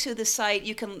go to the site,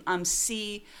 you can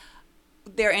see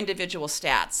their individual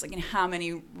stats, like how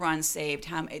many runs saved.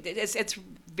 It's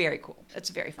very cool. It's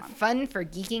very fun. Fun for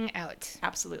geeking out.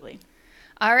 Absolutely.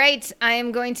 All right, I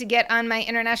am going to get on my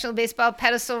international baseball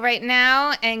pedestal right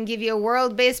now and give you a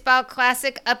World Baseball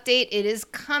Classic update. It is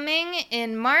coming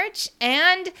in March,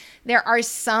 and there are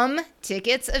some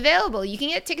tickets available. You can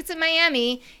get tickets in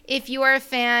Miami if you are a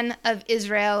fan of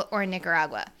Israel or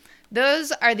Nicaragua.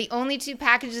 Those are the only two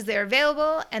packages that are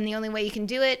available, and the only way you can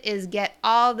do it is get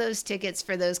all those tickets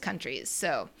for those countries.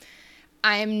 So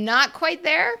I'm not quite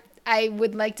there. I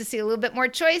would like to see a little bit more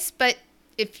choice, but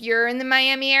if you're in the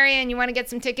Miami area and you want to get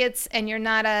some tickets and you're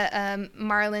not a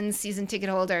Marlins season ticket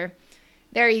holder,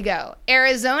 there you go.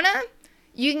 Arizona,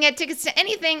 you can get tickets to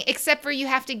anything except for you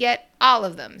have to get all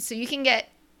of them. So you can get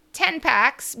 10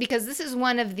 packs because this is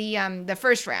one of the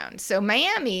first round. So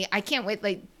Miami, I can't wait.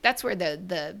 That's where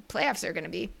the playoffs are going to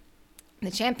be,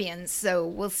 the champions. So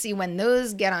we'll see when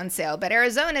those get on sale. But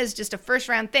Arizona is just a first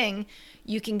round thing.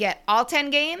 You can get all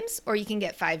 10 games, or you can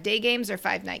get 5-day games or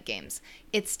 5-night games.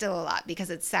 It's still a lot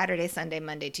because it's Saturday, Sunday,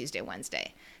 Monday, Tuesday,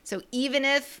 Wednesday. So even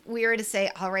if we were to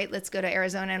say, all right, let's go to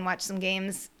Arizona and watch some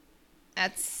games,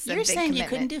 That's a You're big saying commitment. you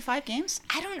couldn't do 5 games?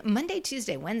 I don't. Monday,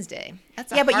 Tuesday, Wednesday.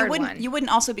 That's a Yeah, but hard you wouldn't. one. You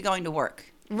wouldn't also be going to work.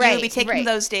 You Right, would be taking right.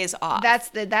 those days off. That's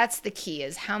the key.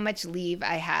 Is how much leave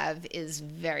I have is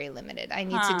very limited. I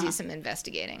need to do some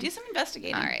investigating. Do some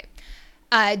investigating. All right.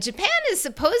 Japan is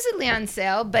supposedly on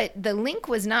sale, but the link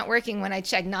was not working when I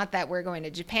checked. Not that we're going to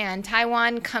Japan.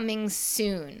 Taiwan coming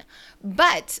soon.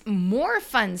 But more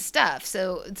fun stuff.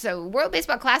 So World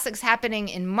Baseball Classics happening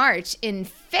in March. In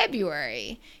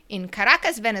February, in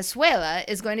Caracas, Venezuela,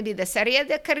 is going to be the Serie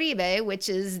del Caribe, which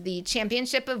is the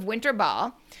championship of winter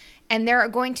ball. And there are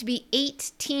going to be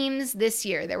 8 teams this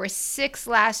year. There were 6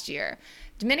 last year.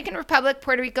 Dominican Republic,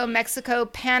 Puerto Rico, Mexico,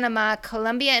 Panama,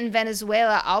 Colombia, and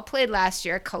Venezuela all played last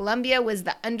year. Colombia was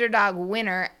the underdog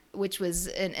winner, which was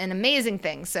an amazing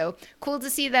thing. So cool to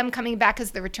see them coming back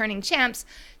as the returning champs.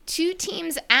 2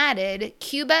 teams added,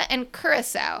 Cuba and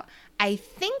Curacao. I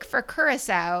think for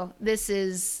Curacao, this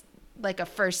is like a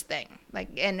first thing.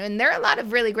 And there are a lot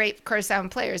of really great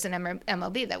Curaçaoan players in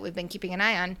MLB that we've been keeping an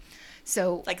eye on.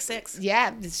 So Like 6.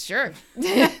 Yeah, sure.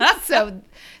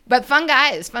 But fun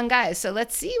guys. So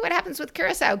let's see what happens with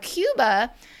Curacao.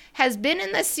 Cuba has been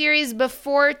in the series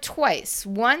before twice.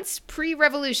 Once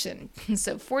pre-revolution,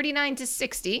 so 49 to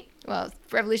 60. Well,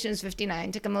 revolution is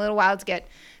 59. Took them a little while to get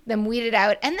them weeded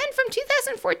out. And then from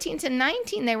 2014 to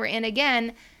 19, they were in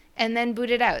again and then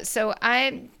booted out. So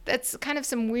that's kind of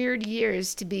some weird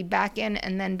years to be back in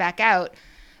and then back out.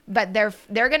 But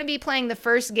they're going to be playing the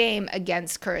first game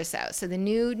against Curacao. So the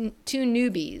 2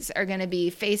 newbies are going to be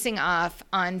facing off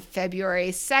on February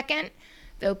 2nd.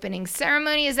 The opening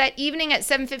ceremony is that evening at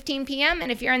 7:15 p.m.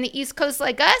 And if you're on the East Coast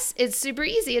like us, it's super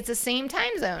easy. It's the same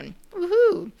time zone.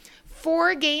 Woohoo!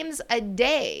 4 games a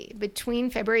day between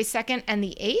February 2nd and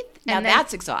the 8th. Now And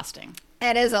that's exhausting.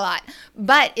 It is a lot.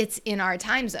 But it's in our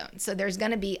time zone. So there's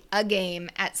going to be a game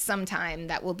at some time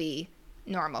that will be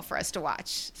normal for us to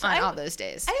watch all those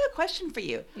days. I have a question for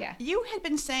you. Yeah. You had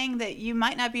been saying that you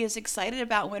might not be as excited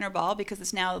about winter ball because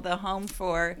it's now the home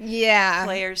for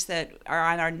players that are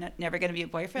on our never going to be a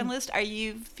boyfriend list. Are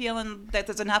you feeling that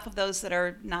there's enough of those that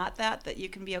are not that you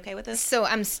can be okay with this? So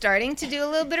I'm starting to do a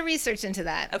little bit of research into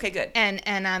that. Okay, good. And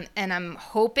I'm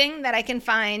hoping that I can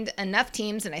find enough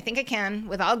teams, and I think I can,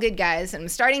 with all good guys. And I'm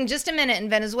starting just a minute in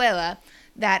Venezuela,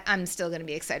 that I'm still going to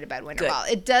be excited about winter ball.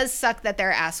 It does suck that there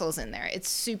are assholes in there. It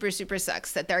super, super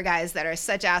sucks that there are guys that are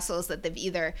such assholes that they've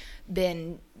either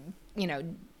been,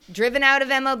 driven out of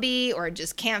MLB or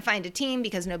just can't find a team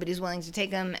because nobody's willing to take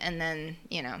them. And then,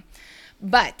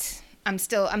 but I'm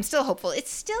still hopeful. It's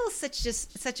still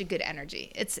such a good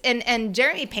energy. And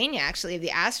Jeremy Pena, actually, of the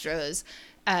Astros,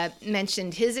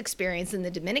 mentioned his experience in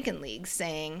the Dominican League,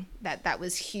 saying that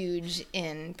was huge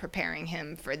in preparing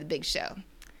him for the big show.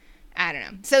 I don't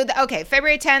know. So,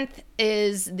 February 10th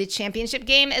is the championship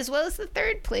game as well as the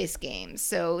 3rd place game.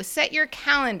 So set your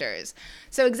calendars.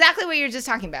 So exactly what you're just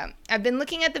talking about. I've been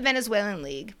looking at the Venezuelan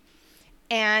League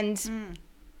and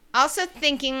also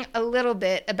thinking a little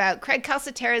bit about Craig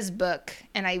Calcaterra's book,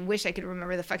 and I wish I could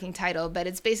remember the fucking title, but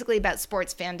it's basically about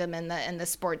sports fandom and the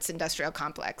sports industrial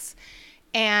complex.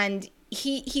 And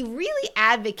he really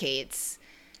advocates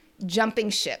jumping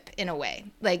ship in a way,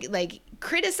 like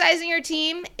criticizing your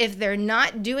team if they're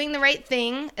not doing the right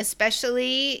thing,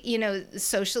 especially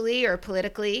socially or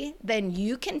politically, then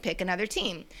you can pick another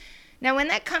team. Now when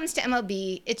that comes to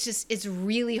MLB, it's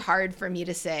really hard for me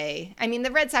to say. I mean,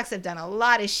 the Red Sox have done a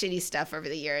lot of shitty stuff over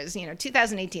the years.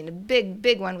 2018, a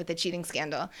big one with the cheating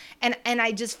scandal, and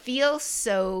I just feel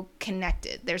so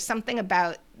connected. There's something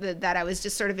about that I was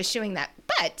just sort of eschewing that.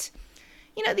 But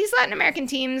these Latin American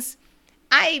teams,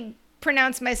 I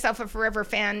pronounced myself a forever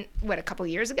fan, a couple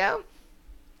years ago?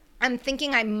 I'm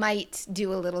thinking I might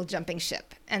do a little jumping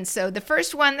ship. And so the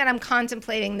first one that I'm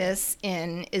contemplating this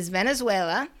in is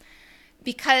Venezuela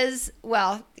because,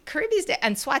 Caribbe's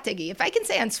Anzoátegui. If I can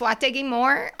say Anzoátegui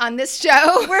more on this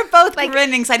show. We're both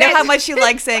grinning, so I know how much you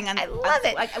like saying I love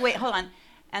it. Wait, hold on.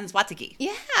 Anzoátegui.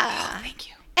 Yeah. Oh, thank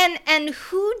you. And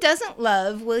who doesn't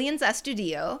love Williams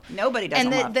Astudillo? Nobody doesn't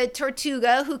love. And the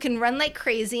Tortuga who can run like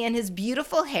crazy and his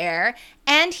beautiful hair.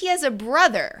 And he has a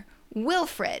brother,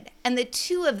 Wilfred. And the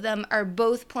two of them are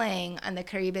both playing on the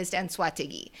Caribes de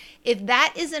Anzoátegui. If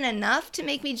that isn't enough to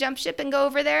make me jump ship and go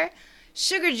over there,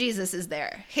 Sugar Jesus is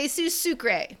there. Jesus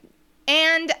Sucre.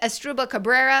 And Asdrubal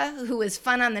Cabrera, who is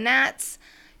fun on the Nats.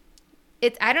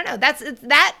 I don't know.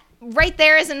 That right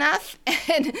there is enough.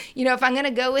 And, if I'm going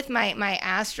to go with my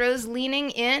Astros leaning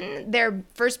in, their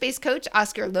first base coach,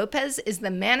 Oscar Lopez, is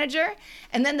the manager.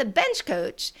 And then the bench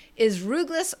coach is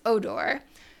Ruglis Odor.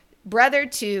 brother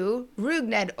to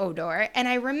Rugnet Odor. And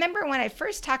I remember when I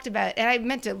first talked about, and I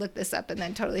meant to look this up and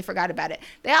then totally forgot about it.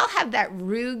 They all have that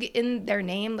Rug in their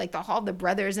name, like all the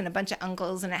brothers and a bunch of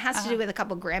uncles, and it has to do with a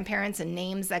couple grandparents and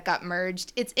names that got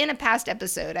merged. It's in a past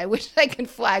episode. I wish I could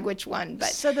flag which one, but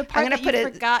so the part I'm going to put you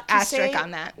an forgot to asterisk say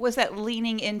on that. was that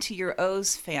leaning into your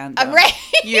O's fandom. Right.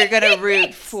 You're going to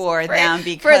root for them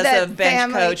because of bench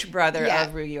family. coach, brother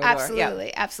of Rui Odor.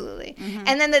 Absolutely, absolutely.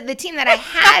 And then the team that I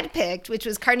had picked, which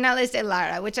was Cardinales de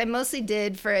Lara, which I mostly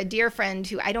did for a dear friend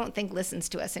who I don't think listens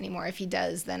to us anymore. If he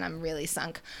does, then I'm really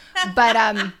sunk. But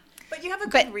But you have a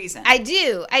good reason. I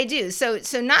do.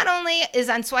 So not only is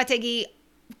Anzoátegui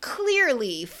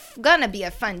clearly gonna be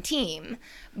a fun team,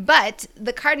 but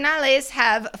the Cardinales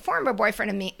have a former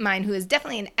boyfriend of mine who is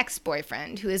definitely an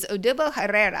ex-boyfriend, who is Odubel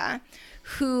Herrera,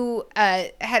 who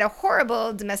had a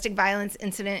horrible domestic violence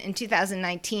incident in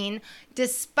 2019.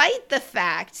 Despite the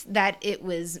fact that it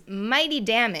was mighty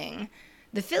damning,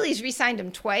 the Phillies re-signed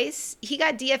him twice. He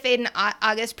got DFA'd in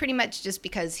August pretty much just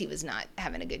because he was not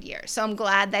having a good year. So I'm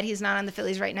glad that he's not on the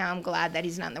Phillies right now. I'm glad that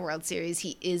he's not in the World Series.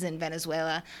 He is in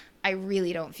Venezuela. I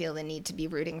really don't feel the need to be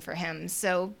rooting for him.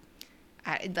 So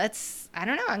I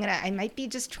don't know. I might be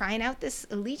just trying out this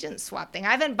allegiance swap thing.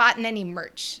 I haven't bought any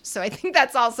merch. So I think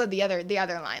that's also the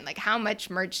other line. Like, how much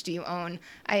merch do you own?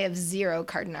 I have 0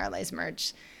 Cardinales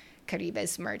merch.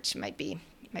 Caribes merch might be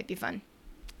fun.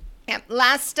 Yeah.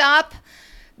 Last stop.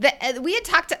 We had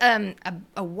talked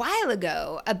a while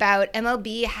ago about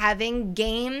MLB having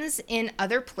games in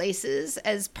other places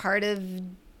as part of,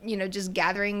 just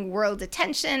gathering world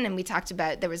attention. And we talked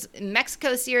about there was a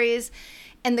Mexico series,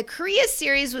 and the Korea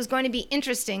series was going to be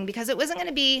interesting because it wasn't going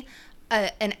to be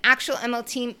an actual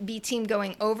MLB team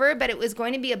going over, but it was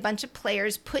going to be a bunch of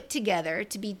players put together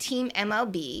to be Team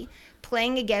MLB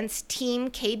playing against Team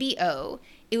KBO.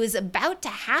 It was about to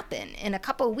happen in a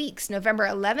couple weeks, November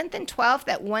 11th and 12th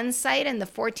at one site and the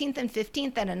 14th and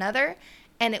 15th at another,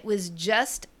 and it was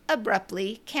just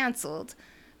abruptly canceled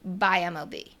by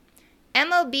MLB.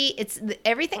 MLB,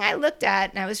 everything I looked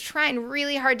at, and I was trying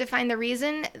really hard to find the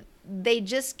reason, they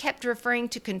just kept referring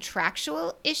to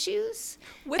contractual issues.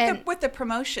 With the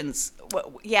promotions.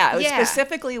 Yeah, it was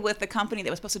specifically with the company that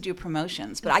was supposed to do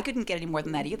promotions, but I couldn't get any more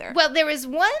than that either. Well, there was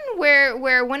one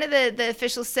where one of the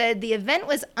officials said the event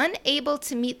was unable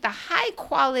to meet the high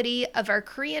quality of our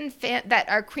Korean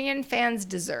fans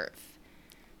deserve.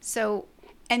 So,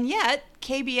 and yet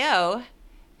KBO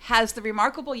has the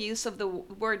remarkable use of the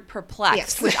word perplexed,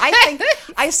 yes. which I think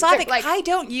I saw that I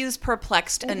don't use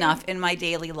perplexed enough in my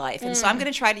daily life. And so I'm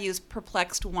going to try to use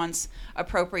perplexed once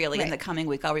appropriately in the coming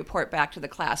week. I'll report back to the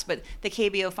class. But the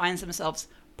KBO finds themselves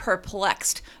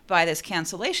perplexed by this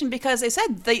cancellation because they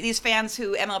said these fans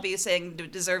who MLB is saying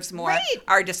deserves more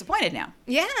are disappointed now.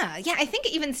 Yeah. I think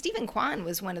even Stephen Kwan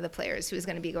was one of the players who was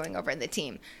going to be going over in the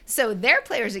team. So their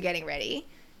players are getting ready.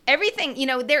 Everything,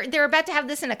 they're about to have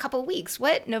this in a couple weeks.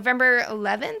 What, November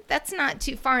 11th? That's not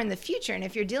too far in the future. And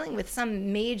if you're dealing with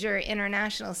some major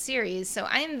international series, so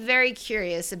I am very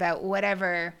curious about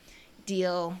whatever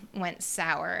deal went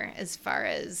sour as far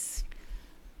as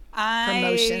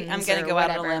promotions. I'm going to go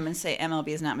out on a limb and say MLB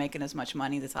is not making as much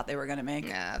money as they thought they were going to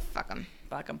make. Fuck them.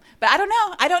 But I don't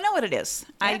know. I don't know what it is.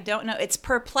 Yeah. I don't know. It's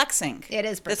perplexing. It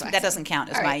is perplexing. That doesn't count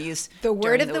as my use. The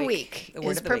word of the week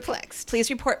is perplexed. Please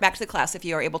report back to the class if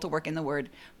you are able to work in the word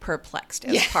perplexed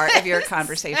as part of your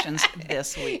conversations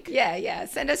this week. Yeah.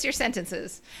 Send us your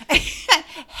sentences.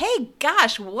 Hey,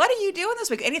 gosh, what are you doing this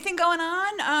week? Anything going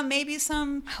on? Maybe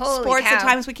some sports at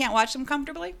times we can't watch them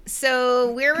comfortably?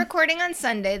 So we're recording on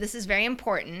Sunday. This is very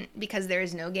important because there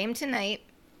is no game tonight.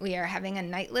 We are having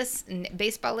a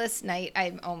baseball-less night.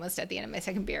 I'm almost at the end of my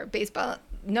second beer.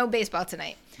 No baseball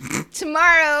tonight.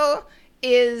 Tomorrow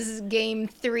is game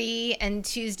 3 and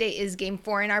Tuesday is game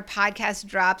 4, and our podcast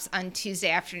drops on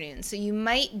Tuesday afternoon. So you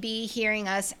might be hearing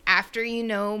us after you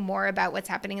know more about what's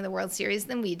happening in the World Series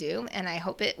than we do. And I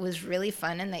hope it was really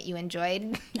fun and that you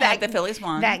enjoyed that. The Phillies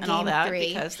won that and all that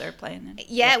 3. Because they're playing it.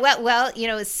 Yeah, well,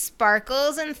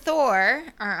 Sparkles and Thor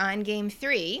are on game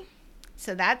 3.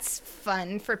 So that's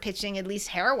fun for pitching, at least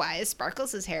hair-wise.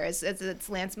 Sparkles' hair it's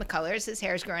Lance McCullers. His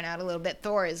hair's growing out a little bit.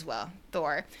 Thor as well.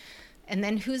 Thor. And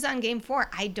then who's on game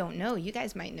 4? I don't know. You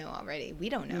guys might know already. We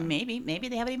don't know. Maybe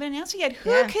they haven't even announced it yet.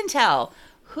 Who can tell?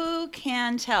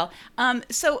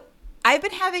 So I've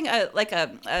been having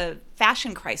a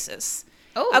fashion crisis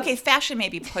Oh. Okay, fashion may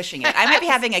be pushing it. I might be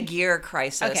having a gear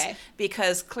crisis Okay.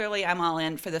 because clearly I'm all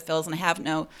in for the Phils and I have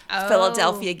no Oh.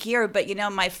 Philadelphia gear. But,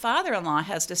 my father-in-law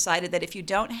has decided that if you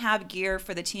don't have gear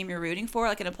for the team you're rooting for,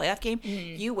 like in a playoff game,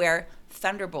 you wear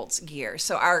Thunderbolts gear.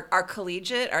 So our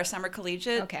summer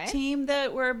collegiate Okay. team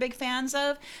that we're big fans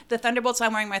of, the Thunderbolts,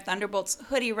 I'm wearing my Thunderbolts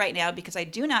hoodie right now because I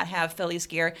do not have Phillies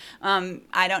gear.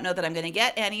 I don't know that I'm going to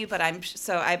get any, but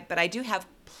I do have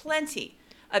plenty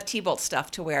of T-Bolt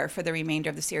stuff to wear for the remainder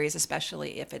of the series,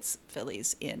 especially if it's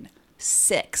Phillies in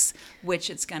 6, which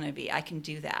it's going to be. I can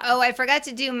do that. Oh, I forgot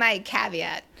to do my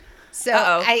caveat. So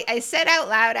Uh-oh. I said out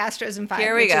loud Astros in 5,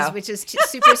 Here we go. which is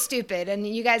super stupid, and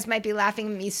you guys might be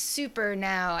laughing at me super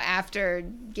now after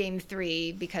Game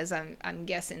 3 because I'm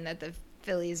guessing that the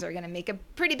Phillies are going to make a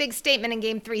pretty big statement in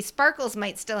Game 3. Sparkles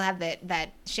might still have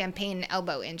that champagne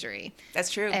elbow injury. That's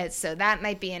true. So that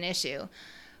might be an issue.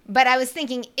 But I was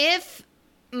thinking if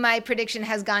my prediction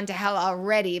has gone to hell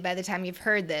already by the time you've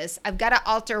heard this, I've got to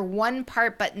alter one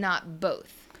part but not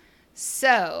both.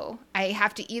 So I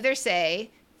have to either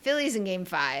say Phillies in Game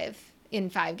 5 in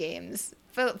 5 games,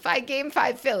 Game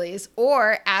 5 Phillies,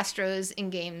 or Astros in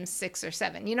Game 6 or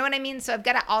 7. You know what I mean? So I've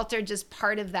got to alter just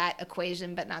part of that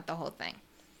equation but not the whole thing.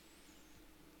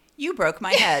 You broke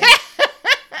my head.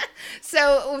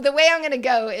 So the way I'm going to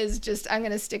go is I'm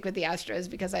going to stick with the Astros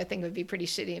because I think it would be pretty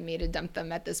shitty of me to dump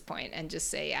them at this point and just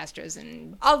say Astros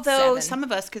in Although 7. some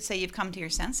of us could say you've come to your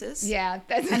senses. Yeah.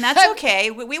 And that's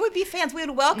okay. We would be fans. We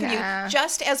would welcome Nah. you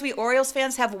just as we Orioles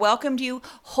fans have welcomed you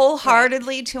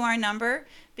wholeheartedly to our number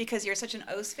because you're such an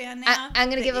O's fan now. I'm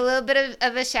going to that give a little bit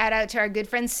of a shout out to our good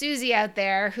friend Susie out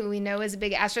there, who we know is a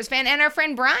big Astros fan, and our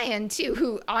friend Brian too,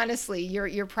 who honestly,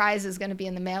 your prize is going to be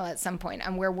in the mail at some point,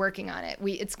 and we're working on it.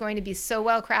 It's going to be so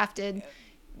well crafted.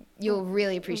 You'll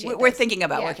really appreciate it. We're thinking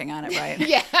about working on it, right?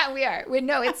 Yeah, we are.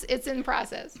 It's in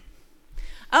process.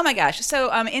 Oh my gosh!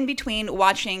 So in between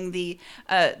watching the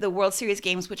World Series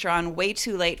games, which are on way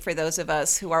too late for those of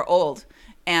us who are old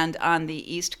and on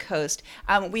the East Coast,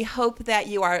 we hope that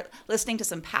you are listening to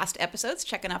some past episodes,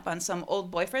 checking up on some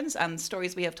old boyfriends,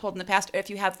 stories we have told in the past. Or if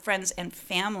you have friends and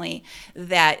family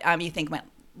that you think might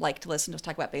like to listen to us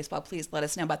talk about baseball, please let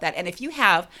us know about that. And if you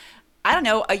have, I don't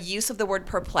know, a use of the word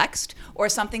perplexed or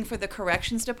something for the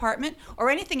corrections department or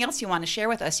anything else you want to share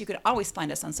with us, you can always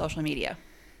find us on social media.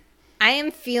 I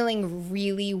am feeling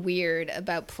really weird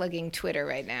about plugging Twitter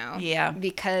right now. Yeah.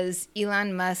 Because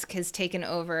Elon Musk has taken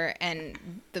over and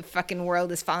the fucking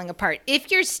world is falling apart. If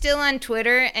you're still on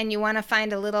Twitter and you want to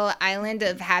find a little island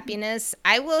of happiness,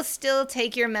 I will still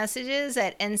take your messages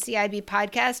at NCIB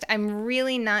Podcast. I'm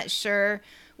really not sure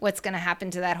what's going to happen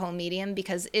to that whole medium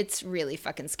because it's really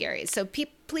fucking scary. So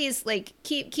please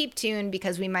keep tuned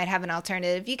because we might have an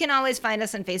alternative. You can always find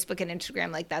us on Facebook and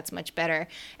Instagram, that's much better,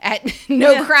 at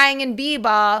No Crying in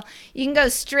B-Ball. You can go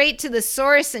straight to the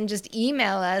source and just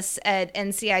email us at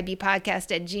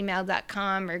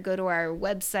ncibpodcast@gmail.com or go to our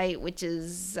website, which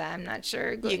is, I'm not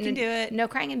sure. You can do it. No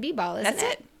Crying in B-Ball, isn't That's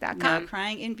it. .com. No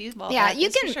Crying in B-Ball. Yeah, That you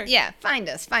is for can. sure. Yeah, find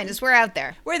us. We're out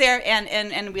there. We're there,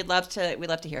 and we'd love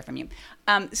to hear from you.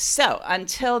 So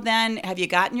until then, have you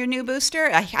gotten your new booster?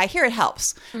 I hear it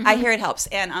helps. Mm-hmm. I hear it helps.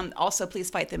 And also,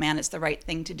 please fight the man. It's the right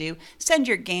thing to do. Send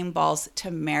your game balls to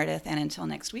Meredith. And until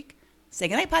next week, say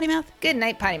goodnight, Potty Mouth. Good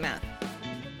night, Potty Mouth.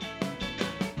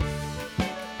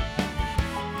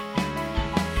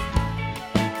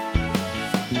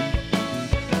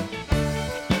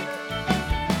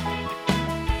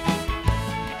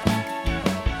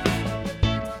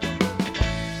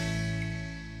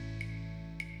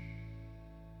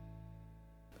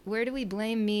 Where do we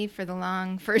blame me for the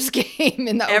long first game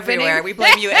in the Everywhere. opening? We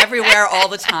blame you everywhere all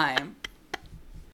the time.